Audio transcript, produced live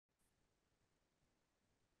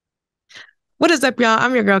What is up, y'all?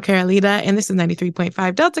 I'm your girl, Caroleta, and this is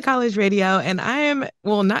 93.5 Delta College Radio. And I am,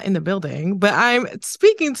 well, not in the building, but I'm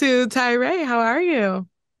speaking to Tyray. How are you?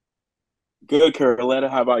 Good,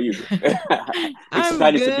 Caroleta. How about you? I'm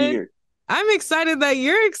Excited to be good. here. I'm excited that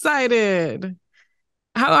you're excited.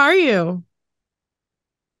 How are you?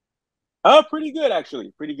 Pretty good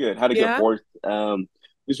actually. Pretty good. Had a good Yeah, fourth.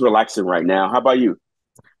 Just relaxing right now. How about you?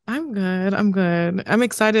 I'm good. I'm good. I'm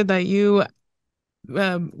excited that you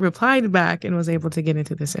replied back and was able to get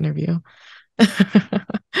into this interview. So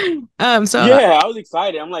Yeah, I was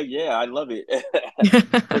excited. I'm like, yeah, I love it,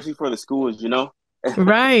 especially for the schools.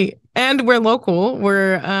 right. And we're local.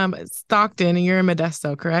 We're Stockton and you're in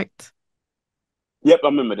Modesto, correct? Yep,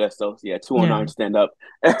 I'm in Modesto. Yeah, Yeah. 209 stand up.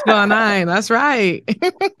 209. That's right.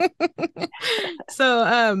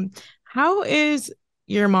 So, how is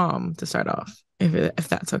your mom to start off, if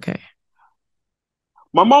that's okay?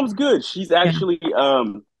 My mom's good. She's Yeah. actually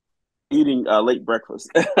eating late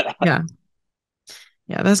breakfast. Yeah.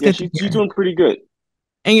 Yeah, that's Yeah, good to she's hear. doing pretty good.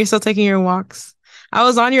 And you're still taking your walks. I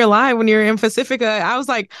was on your live when you were in Pacifica. I was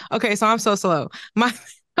like, okay, so I'm so slow. My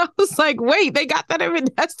I was like, wait, they got that in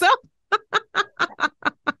Modesto?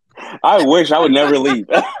 I wish I would never leave.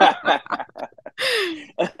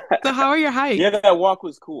 So how are your Yeah, hikes? that walk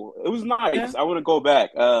was cool. It was Yeah. nice. I want to go back.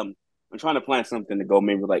 I'm trying to plan something to go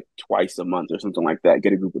maybe like twice a month or something like that.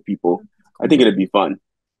 Get a group of people. I think Cool. it'd be fun.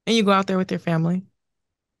 And you go out there with your family.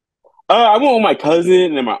 I went with my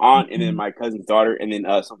cousin and my aunt and then Mhm. my cousin's daughter and then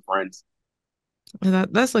some friends. And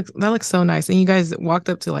that looks so nice. And you guys walked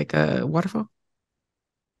up to like a waterfall?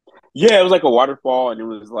 Yeah, it was like a waterfall and it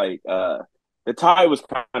was like the tide was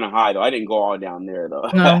kind of high though. I didn't go all down there though.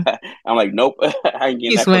 No. I'm like, nope, I ain't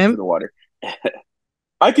getting You that close to swim? the water.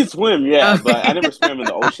 I can swim, yeah, Oh. but I never swam in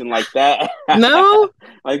the ocean like that. No?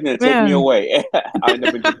 Like, gonna take me Man. away. I end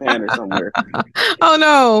up in Japan or somewhere. Oh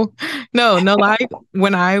no. No, no lie.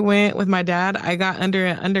 When I went with my dad, I got under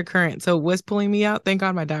an undercurrent. So it was pulling me out. Thank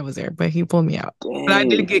God my dad was there, but he pulled me out. But I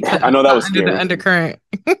did Dang, get I know that caught was under the scary. undercurrent.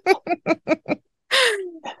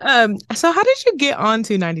 So how did you get on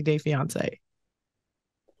to 90 Day Fiance?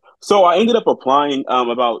 So I ended up applying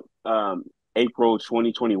about April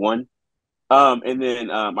 2021. And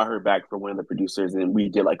then I heard back from one of the producers and we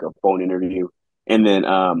did like a phone interview. And then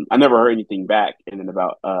I never heard anything back. And then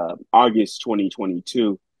about August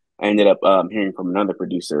 2022, I ended up hearing from another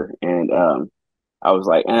producer. And I was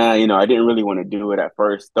like, I didn't really want to do it at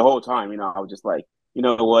first. The whole time, I was just like, you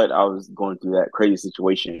know what? I was going through that crazy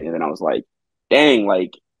situation. And then I was like, dang,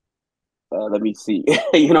 like, let me see.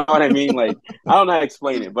 You know what I mean? Like, I don't know how to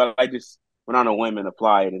explain it, but I just went on a whim and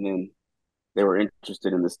applied. And then they were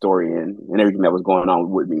interested in the story and everything that was going on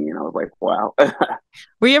with me. And I was like, wow.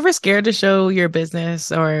 Were you ever scared to show your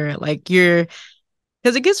business or like your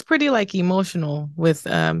because it gets pretty like emotional with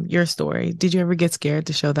your story. Did you ever get scared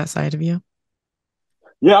to show that side of you?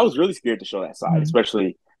 Yeah, I was really scared to show that side, Mm-hmm.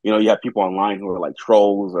 especially, you have people online who are like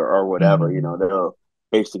trolls or whatever, Mm-hmm. they'll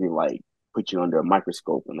basically like put you under a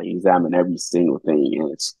microscope and like examine every single thing.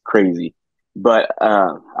 And it's crazy. But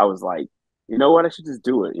I was like, you know what? I should just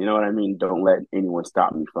do it. You know what I mean? Don't let anyone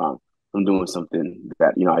stop me from doing something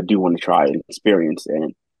that, I do want to try and experience.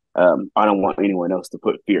 And I don't want anyone else to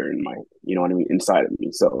put fear in you know what I mean, inside of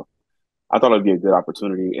me. So I thought it'd be a good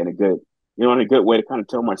opportunity and a good way to kind of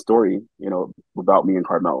tell my story, about me and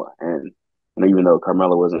Carmela. And even though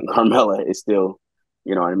Carmela wasn't Carmela, it's still,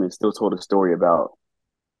 you know what I mean, still told a story about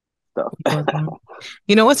stuff.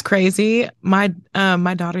 You know what's crazy? My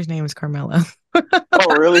daughter's name is Carmela.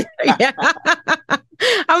 Oh, really? Yeah.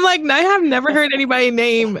 I'm like, I have never heard anybody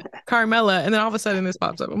name Carmela, and then all of a sudden this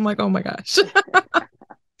pops up. I'm like, oh my gosh.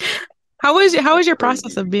 How was That's your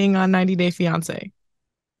process crazy. of being on 90 Day Fiance?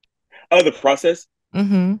 Oh, the process?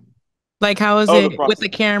 Mm-hmm. Like, how is Oh, the it with process. the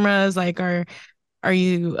cameras? Like, are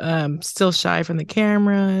you still shy from the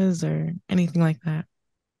cameras or anything like that?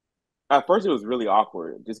 At first, it was really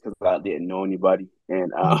awkward just because I didn't know anybody.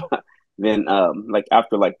 And Mhm. then, like,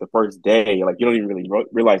 after like the first day, like, you don't even really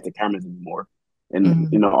realize the cameras anymore.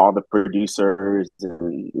 And, Mhm. all the producers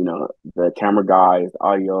and, the camera guys, the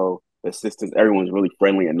audio, the assistants, everyone's really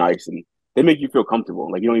friendly and nice. And they make you feel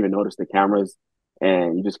comfortable. Like, you don't even notice the cameras.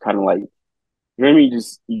 And you just kind of like, you know what I mean?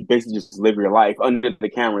 You basically just live your life under the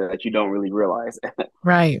camera that you don't really realize.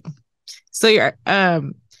 Right. So you're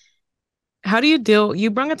how do you deal you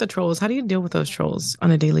brought up the trolls. How do you deal with those trolls on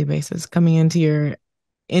a daily basis coming into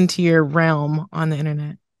your realm on the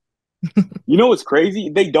internet? You know what's crazy?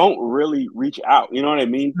 They don't really reach out. You know what I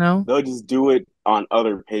mean? No? They'll just do it on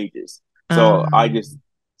other pages. So Um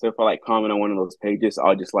so if I like comment on one of those pages,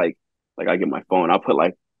 I'll just like I get my phone. I'll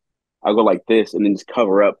go like this and then just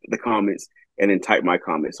cover up the comments and then type my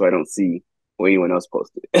comments so I don't see or anyone else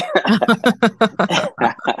posted.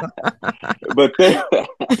 But then,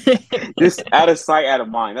 just out of sight, out of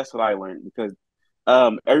mind. That's what I learned because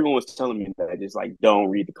everyone was telling me that just like don't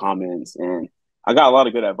read the comments, and I got a lot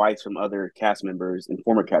of good advice from other cast members and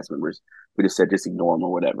former cast members who just said just ignore them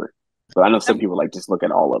or whatever. But I know some people like just look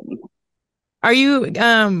at all of them. Are you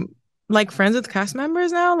like friends with cast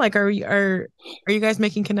members now? Like are you guys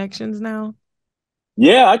making connections now?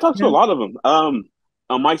 Yeah, I talked to a Yeah. lot of them.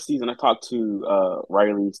 On my season, I talked to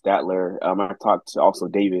Riley Statler. I talked to also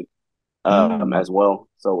David Mm. as well.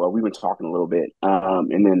 So we've been talking a little bit.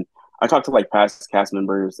 And then I talked to like past cast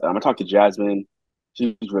members. I talked to Jasmine.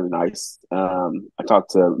 She's really nice. I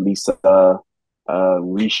talked to Lisa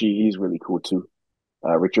Rishi. He's really cool too.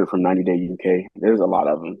 Richard from 90 Day UK. There's a lot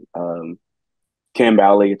of them. Cam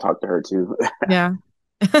Bally, I talked to her too. Yeah.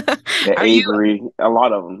 Yeah, Are you Avery, a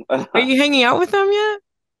lot of them. are you hanging out with them yet?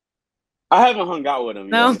 I haven't hung out with them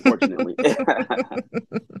yet, No. unfortunately.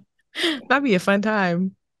 That'd be a fun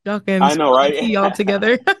time. Y'all can I know, spill the right? tea all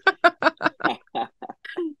together.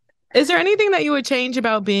 Is there anything that you would change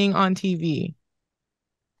about being on TV?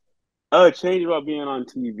 Change about being on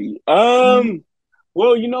TV. Mhm.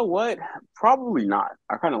 Well, you know what? Probably not.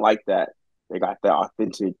 I kind of like that. They got that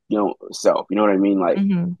authentic, self. You know what I mean? Like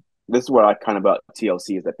Mhm. this is what I kind of about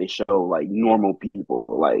TLC is that they show like normal people,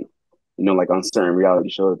 like like on certain reality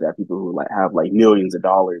shows that people who like have like millions of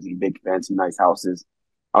dollars and big fancy nice houses.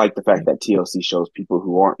 I like the fact that TLC shows people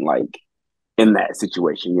who aren't like in that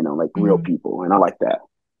situation, like real Mhm. people, and I like that.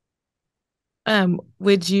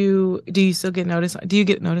 Do you still get noticed? Do you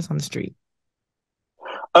get noticed on the street?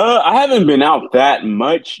 I haven't been out that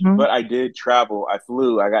much, Mhm. but I did travel. I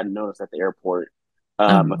flew. I got noticed at the airport a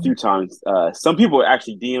Um, few times. Some people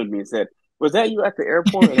actually DM'd me and said, "Was that you at the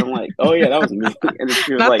airport?" And I'm like, "Oh yeah, that was me." And then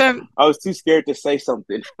she was not like, them, "I was too scared to say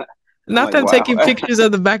something." And I'm not like, them "Wow, taking pictures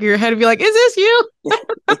of the back of your head and be like, "Is this you?"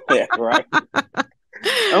 yeah, right."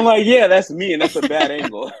 I'm like, "Yeah, that's me, and that's a bad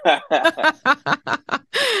angle."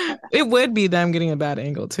 It would be them getting a bad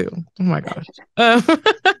angle too. Oh my gosh. Um,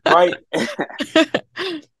 Right?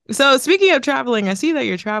 so speaking of traveling, I see that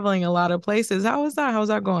you're traveling a lot of places. How is that? How's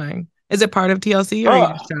that going? Is it part of TLC or are you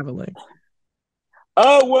Uh, just traveling?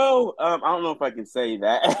 well, I don't know if I can say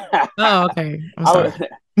that. Oh, okay. I'm I sorry.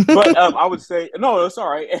 would, but I would say no. It's all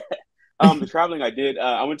right. The traveling I did,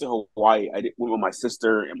 I went to Hawaii. I went with my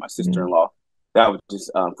sister and my sister-in-law. That was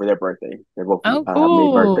just for their birthday. They both Oh, have May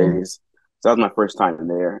cool. birthdays, so that was my first time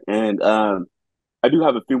there. And I do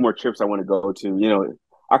have a few more trips I want to go to.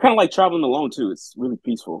 I kind of like traveling alone too. It's really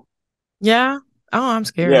peaceful. Yeah. Oh, I'm Yeah,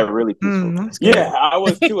 scared. really peaceful. I'm Yeah, scared. I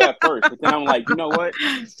was too at first, but then I'm like, you know what?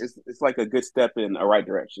 It's like a good step in a right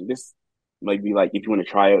direction. This might be like if you want to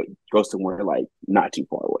try it, go somewhere like not too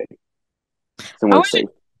far away, How somewhere was your, safe.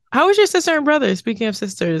 how was your sister and brother? Speaking of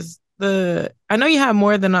sisters, I know you have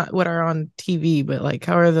more than what are on TV, but like,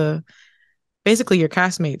 how are the basically your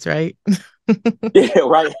castmates, right? Yeah,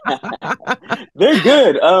 right. They're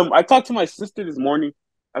good. I talked to my sister this morning.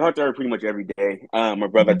 I talked to her pretty much every day. My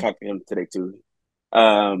brother, I Mhm. talked to him today too.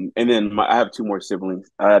 And then I have two more siblings,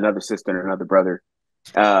 another sister and another brother.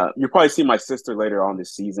 You'll probably see my sister later on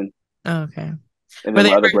this season, Oh, okay. and Were then they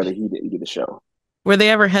my other ever brother, he didn't get the show. were they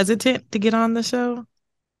ever hesitant to get on the show?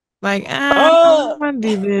 Like, I Uh, don't want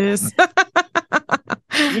to do this.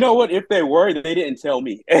 you know what? If they were, they didn't tell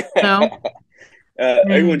me. No.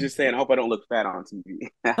 Everyone's Dang. just saying, "I hope I don't look fat on TV."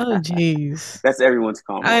 Oh, geez. That's everyone's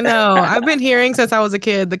comment. I know. I've been hearing since I was a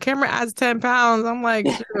kid, the camera adds 10 pounds. I'm like,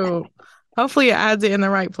 shoot. Hopefully it adds it in the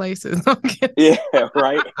right places. I'm kidding. Yeah,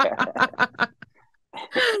 right.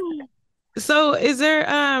 So is there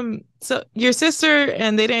so your sister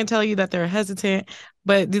and they didn't tell you that they're hesitant,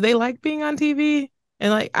 but do they like being on TV?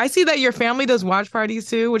 And like I see that your family does watch parties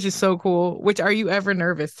too, which is so cool. Which are you ever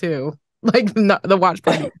nervous too? Like the watch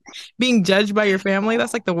party. Being judged by your family,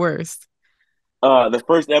 that's like the worst. The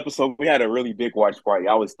first episode, we had a really big watch party.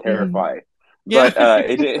 I was Mhm. terrified, Yeah. but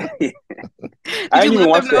it didn't. Did I you didn't even let them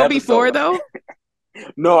watch the know before episode. though?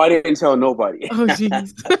 No, I didn't tell nobody, Oh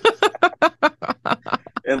jeez.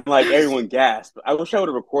 and like everyone gasped. I wish I would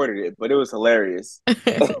have recorded it, but it was hilarious.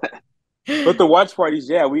 But the watch parties,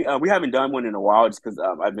 yeah, we haven't done one in a while just because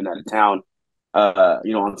I've been out of town,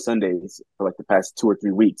 on Sundays for like the past 2 or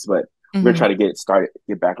 3 weeks. But we're gonna Mhm. try to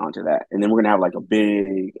get back onto that, and then we're gonna have like a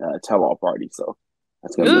big tell-all party. So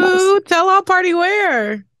that's gonna be nice. Ooh, tell all party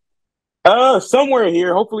where? Somewhere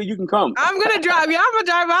here. Hopefully you can come. I'm gonna drive. Yeah, I'm gonna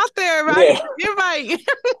drive out there, right? Yeah, Invite.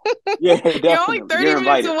 yeah, You're only definitely. 30 You're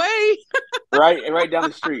minutes invited. away. Right down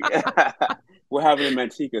the street. We'll have it in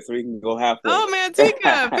Manteca so we can go halfway. Oh,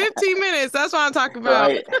 Manteca, 15 minutes. That's what I'm talking about.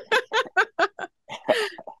 Right.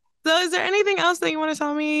 So Well, is there anything else that you want to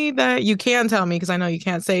tell me that you can tell me? Because I know you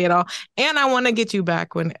can't say it all. And I want to get you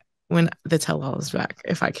back when the tell all is back,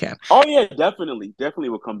 if I can. Oh yeah, definitely, definitely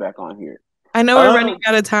will come back on here. I know we're running Um,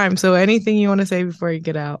 out of time, so anything you want to say before you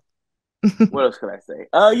get out? what else could I say?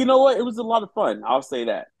 You know what? It was a lot of fun. I'll say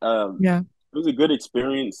that. Yeah. It was a good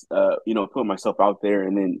experience. Putting myself out there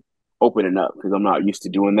and then opening up because I'm not used to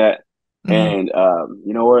doing that. Hmm. And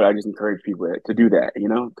you know what? I just encourage people to do that.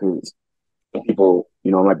 Because people,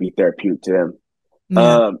 it might be therapeutic to them.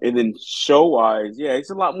 Yeah. And then show wise, yeah, it's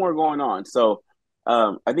a lot more going on. So,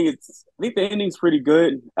 I think the ending's pretty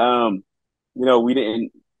good. We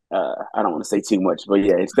didn't. I don't want to say too much, but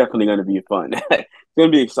yeah, it's definitely going to be fun. It's going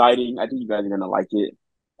to be exciting. I think you guys are going to like it.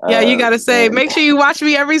 Yeah, you gotta say, And make sure you watch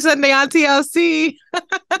me every Sunday on TLC.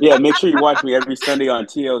 yeah, make sure you watch me every Sunday on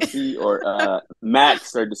TLC or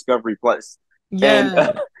Max or Discovery Plus. And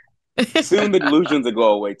Yeah. soon the delusions will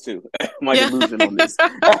go away too. My Yeah. delusion on this.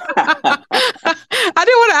 I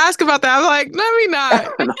didn't want to ask about that. I'm like, let me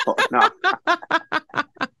No, no.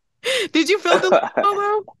 not. Did you feel delusional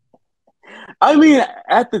though? I mean,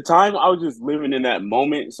 at the time, I was just living in that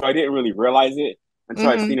moment, so I didn't really realize it until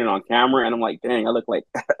I Hmm. seen it on camera, and I'm like, dang, I look like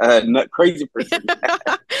a nut crazy person.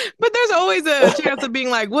 But there's always a chance of being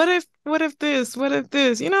like, what if this, what if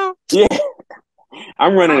this, Yeah,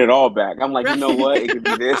 I'm running Um, it all back. I'm like, you know right. what? It could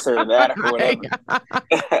be this or that or Right. whatever.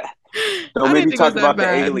 So I didn't maybe think it was talk that about the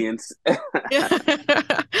bad. aliens. Yeah.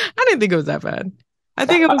 I didn't think it was that bad. I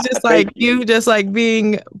think it was just like Thank you. you just like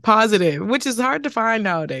being positive, which is hard to find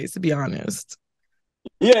nowadays, to be honest.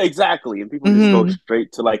 Yeah, exactly. And people just go Hmm.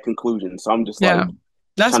 straight to like conclusions. So I'm just like Yeah.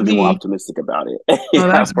 That's trying to be more me. optimistic about it. Oh, Yeah,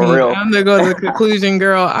 that's for me. real. I'm gonna go to the conclusion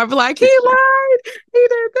girl. I'm like, he lied. He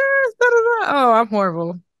did this. Da, da, da. Oh, I'm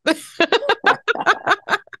horrible.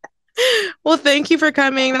 Well, thank you for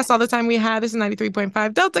coming. That's all the time we have. This is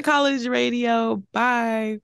 93.5 Delta College Radio. Bye.